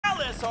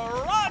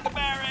Alice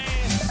Roddenberry.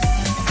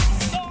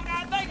 Oh,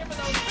 God, thank you for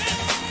those bits.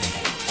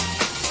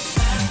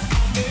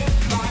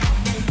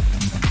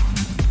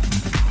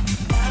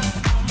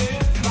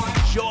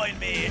 Join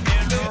me in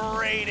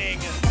rating.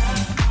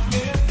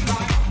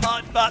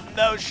 Unbutton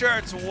those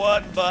shirts,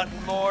 one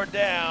button more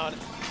down.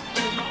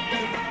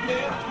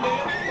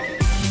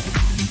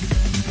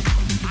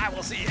 I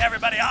will see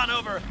everybody on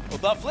over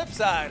the flip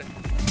side.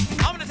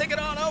 I'm gonna take it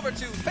on over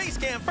to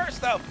Facecam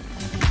first, though.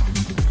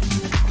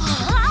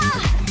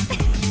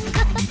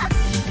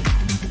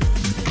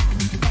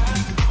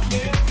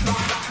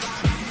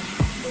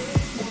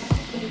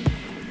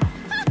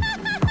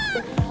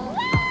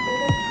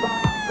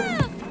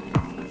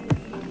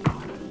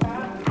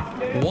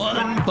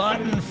 One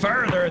button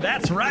further,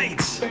 that's right.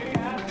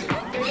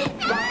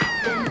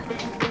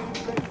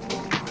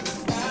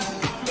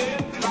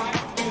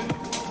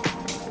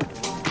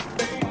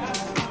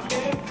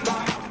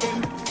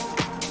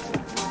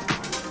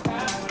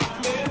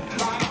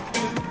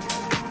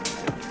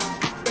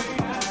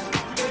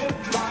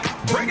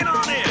 Bring it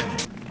on in.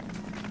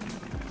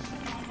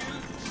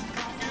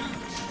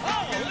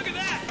 Oh, look at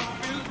that.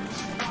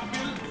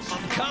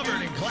 I'm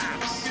covered in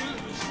claps.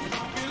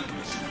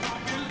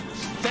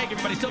 Thank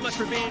everybody so much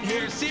for being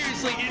here.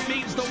 Seriously, it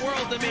means the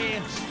world to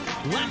me.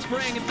 Let's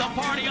bring the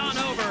party on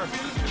over.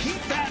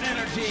 Keep that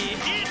energy.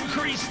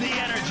 Increase the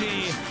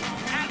energy.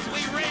 As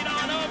we raid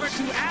on over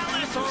to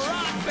Alice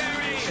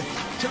Roddenberry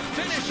to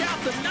finish out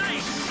the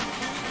night.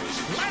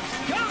 Let's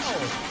go.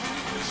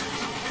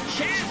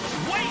 Can't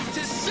wait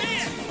to see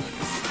it.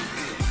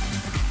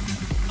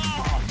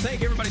 Oh,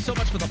 thank everybody so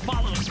much for the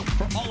follows,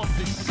 for all of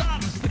the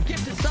subs, the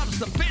gifted subs,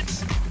 the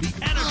bits, the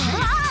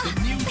energy, the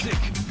music,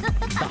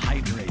 the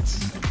hydrates.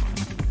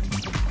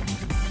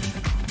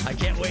 I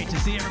can't wait to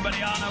see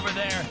everybody on over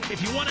there.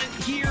 If you want to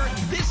hear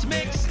this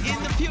mix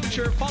in the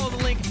future, follow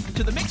the link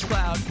to the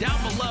Mixcloud down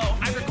below.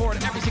 I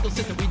record every single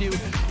set that we do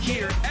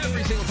here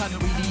every single time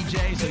that we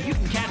DJ, so you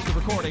can catch the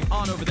recording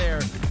on over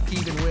there,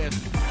 even with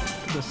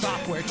the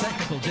software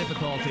technical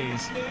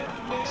difficulties.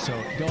 So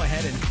go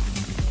ahead and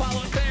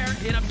follow it there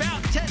in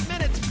about 10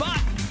 minutes. But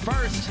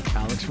first,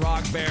 Alex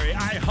Roddenberry.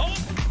 I hope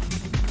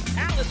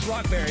Alice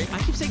Roddenberry, I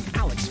keep saying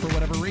Alex for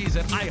whatever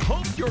reason. I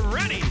hope you're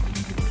ready